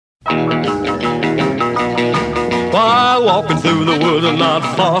While walking through the woods not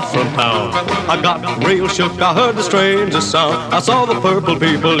far from town, I got real shook, I heard the strangest sound. I saw the purple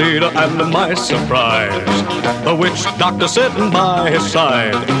people eater, and to my surprise, the witch doctor sitting by his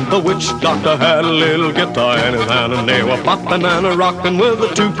side. The witch doctor had a little guitar in his hand, and they were popping and a rocking with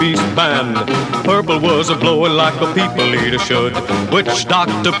a two-piece band. Purple was a blowing like a people eater should. Witch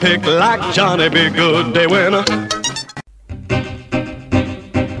doctor picked like Johnny B. Good. They went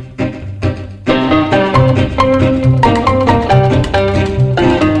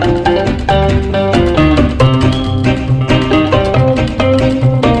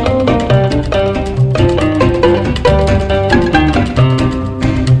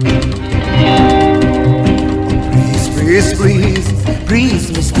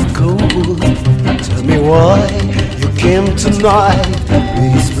tonight.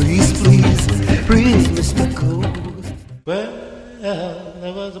 Please, please, please, please, Mr. Ghost. Well,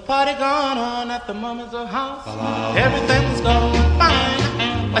 there was a party going on at the Mama's house. Everything was going fine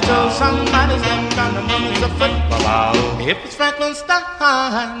until somebody stepped on the Mama's foot. It was Franklin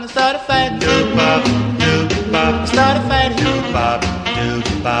Stein. They started fighting. They started fighting.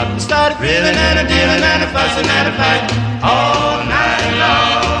 They started feeling and a dealing and a fussing and a fighting all night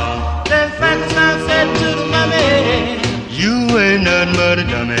long. Then Franklin Stein said to the Mummy, "You ain't nothing but a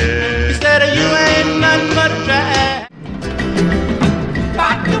dummy." He said, "You ain't nothing but a drag."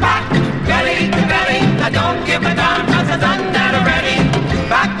 Back to back, belly to belly, I don't give a damn 'cause I've done that already.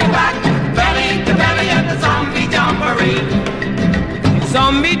 Back to back, belly to belly, and the zombie jamboree.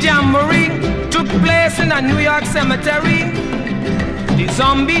 Zombie jamboree took place in a New York cemetery. The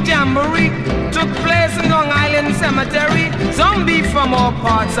zombie jamboree took place in Long Island Cemetery. Zombie from all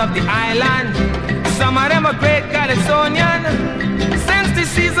parts of the island. Some of them are great Californian. Since the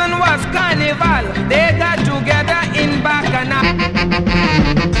season was carnival, they got together in Bacchanal.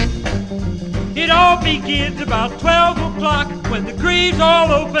 It all begins about 12 o'clock when the graves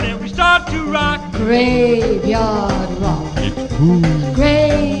all open and we start to rock. Graveyard rock.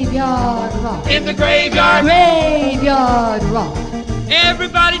 Graveyard rock. In the graveyard. Graveyard rock.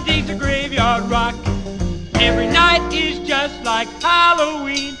 Everybody digs a graveyard rock. Every night is just like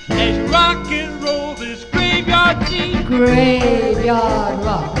Halloween as you rock and roll this graveyard scene. Graveyard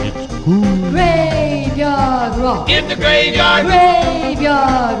rock. Graveyard rock. In the graveyard.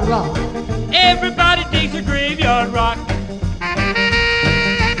 Graveyard rock. Everybody